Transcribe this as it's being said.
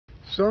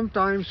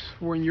Sometimes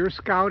when you're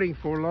scouting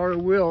for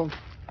Laurel Wilt,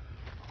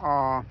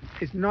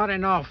 it's not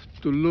enough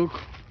to look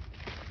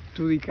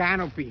to the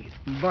canopy,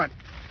 but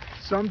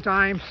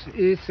sometimes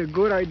it's a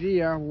good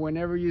idea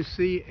whenever you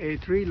see a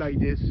tree like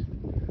this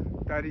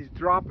that is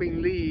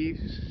dropping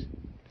leaves,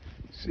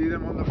 see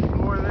them on the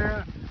floor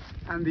there,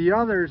 and the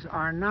others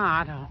are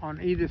not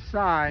on either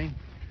side.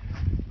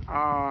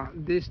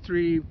 This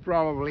tree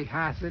probably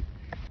has it.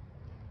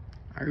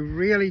 I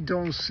really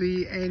don't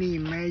see any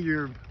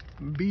major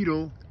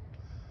beetle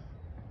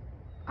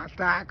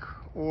attack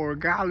or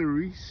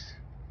galleries,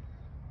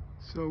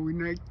 so we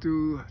need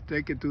to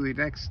take it to the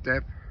next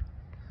step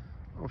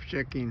of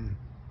checking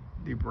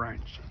the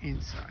branch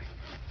inside.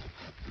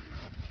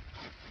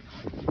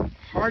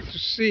 Hard to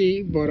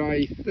see, but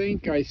I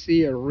think I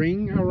see a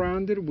ring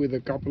around it with a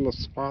couple of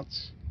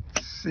spots.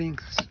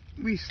 Since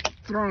we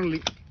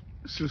strongly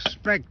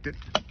suspect it,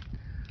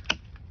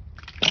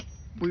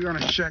 we're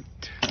gonna check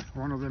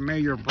one of the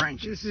major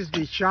branches. This is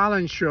the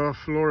challenge of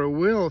Laurel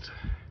Wilt.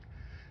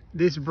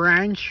 This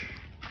branch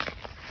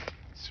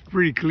is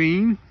pretty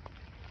clean,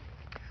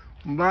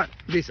 but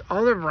this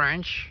other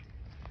branch,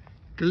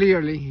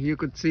 clearly you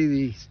could see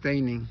the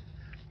staining,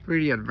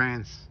 pretty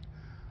advanced,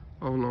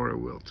 of Laurel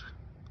Wilt.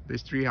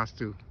 This tree has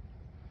to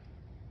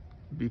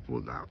be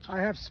pulled out. I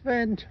have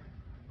spent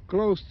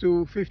close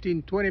to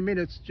 15-20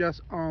 minutes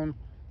just on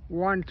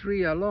one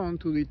tree alone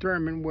to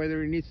determine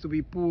whether it needs to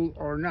be pulled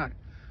or not.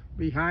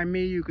 Behind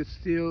me you could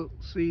still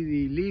see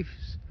the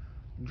leaves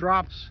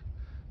drops,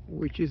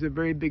 which is a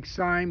very big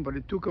sign, but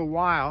it took a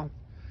while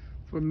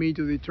for me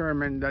to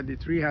determine that the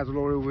tree has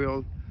Laurel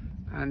Wilt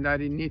and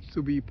that it needs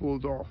to be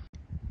pulled off.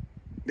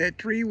 That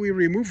tree we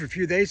removed a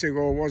few days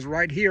ago was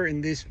right here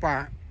in this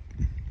spot.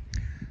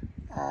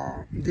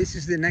 This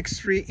is the next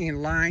tree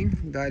in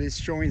line that is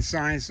showing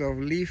signs of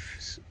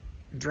leaves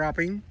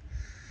dropping.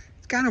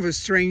 It's kind of a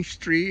strange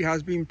tree,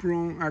 has been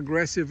pruned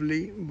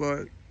aggressively,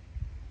 but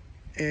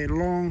a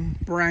long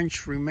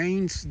branch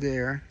remains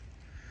there.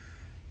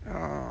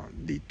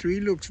 The tree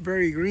looks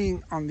very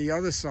green on the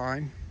other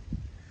side,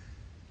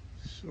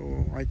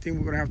 so I think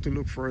we're gonna have to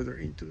look further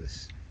into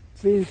this.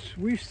 Since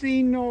we've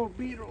seen no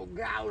beetle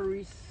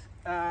galleries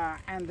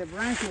and the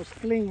branch was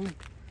clean,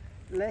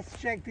 let's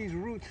check these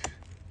roots,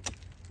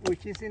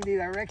 which is in the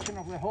direction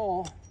of the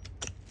hole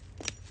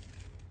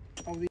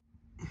of the...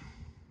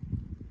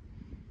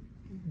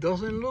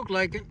 Doesn't look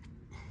like it.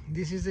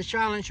 This is the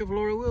challenge of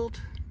Laurel Wilt.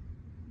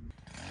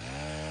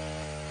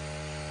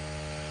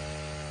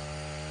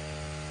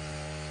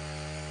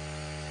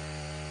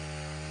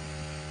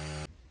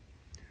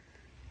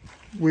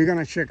 We're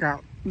gonna check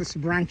out these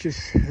branches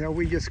that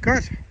we just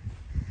cut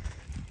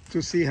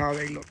to see how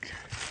they look.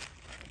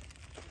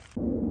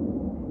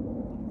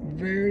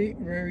 Very,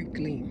 very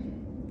clean.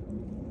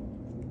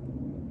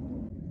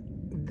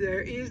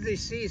 There is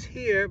disease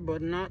here,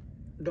 but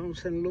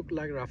doesn't look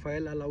like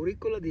Rafaela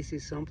lauricola. This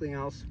is something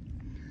else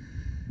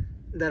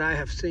that I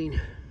have seen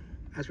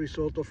as a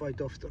result of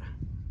Phytophthora.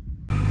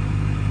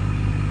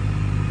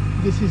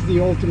 This is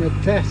the ultimate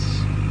test.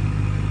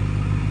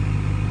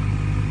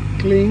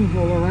 Clean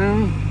all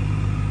around.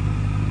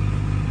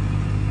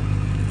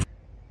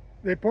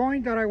 The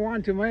point that I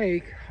want to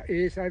make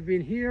is I've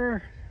been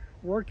here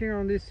working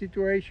on this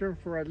situation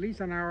for at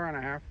least an hour and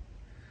a half,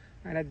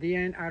 and at the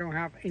end I don't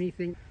have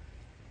anything.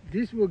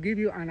 This will give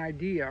you an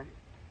idea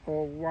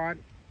of what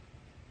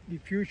the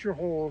future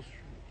holds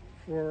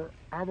for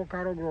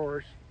avocado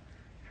growers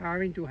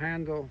having to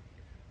handle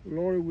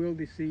Laurel Wilt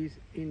disease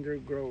in their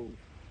grove.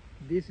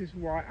 This is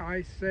why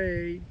I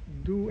say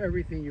do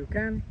everything you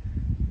can.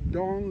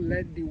 Don't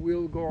let the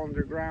wilt go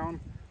underground,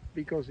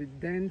 because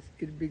then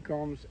it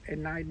becomes a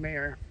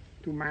nightmare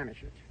to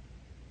manage it.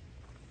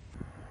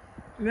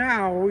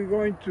 Now we're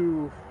going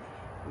to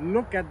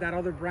look at that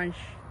other branch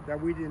that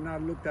we did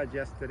not look at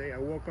yesterday. I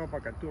woke up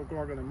like at 2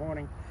 o'clock in the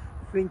morning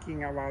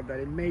thinking about that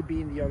it may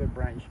be in the other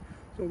branch.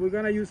 So we're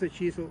gonna use a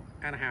chisel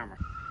and a hammer.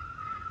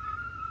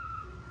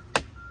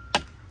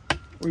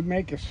 We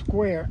make a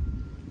square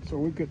so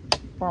we could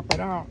pop it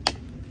out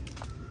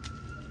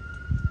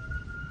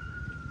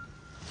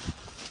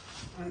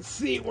and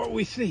see what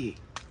we see.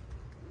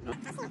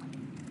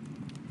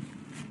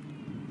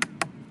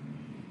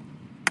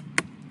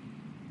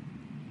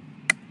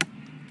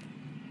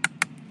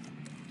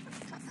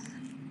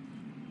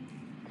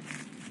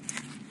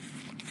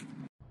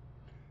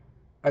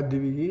 At the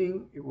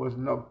beginning it was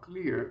not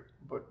clear,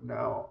 but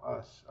now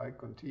as I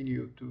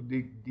continue to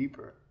dig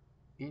deeper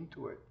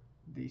into it,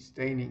 the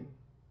staining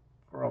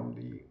from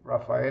the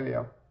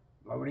Rafaela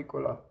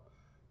lauricola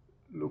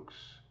looks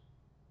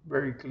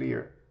very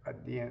clear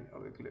at the end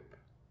of the clip.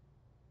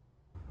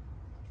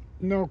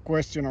 No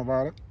question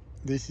about it.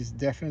 This is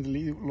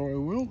definitely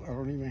Laurel Wilt. I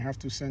don't even have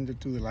to send it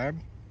to the lab.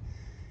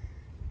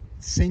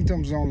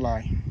 Symptoms don't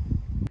lie.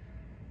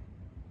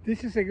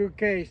 This is a good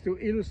case to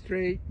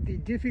illustrate the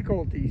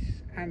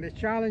difficulties and the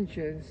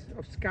challenges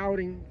of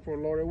scouting for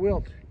Laurel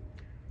Wilt.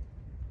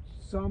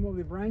 Some of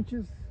the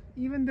branches,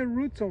 even the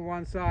roots on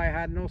one side,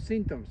 had no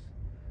symptoms.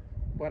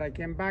 But I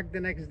came back the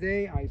next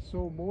day, I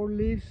saw more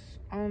leaves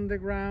on the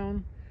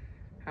ground,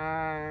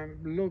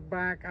 Look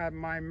back at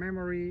my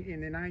memory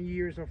in the 9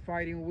 years of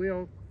fighting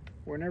wilt.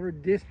 Whenever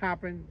this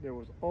happened, there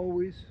was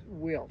always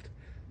wilt.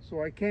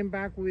 So I came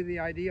back with the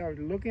idea of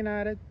looking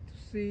at it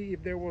to see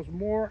if there was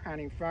more, and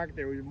in fact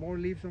there was more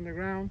leaves on the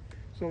ground,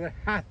 so there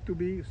had to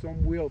be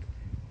some wilt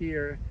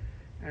here,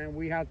 and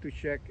we had to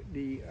check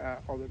the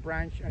other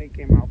branch, and it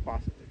came out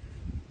positive.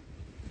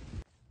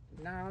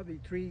 Now the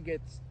tree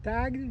gets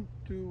tagged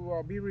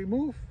to be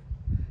removed,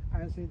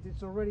 and since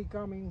it's already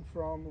coming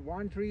from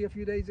one tree a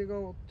few days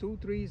ago, 2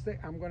 trees,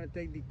 I'm going to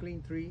take the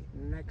clean tree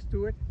next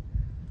to it.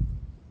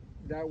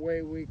 That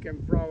way we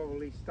can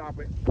probably stop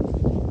it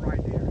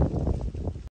right there.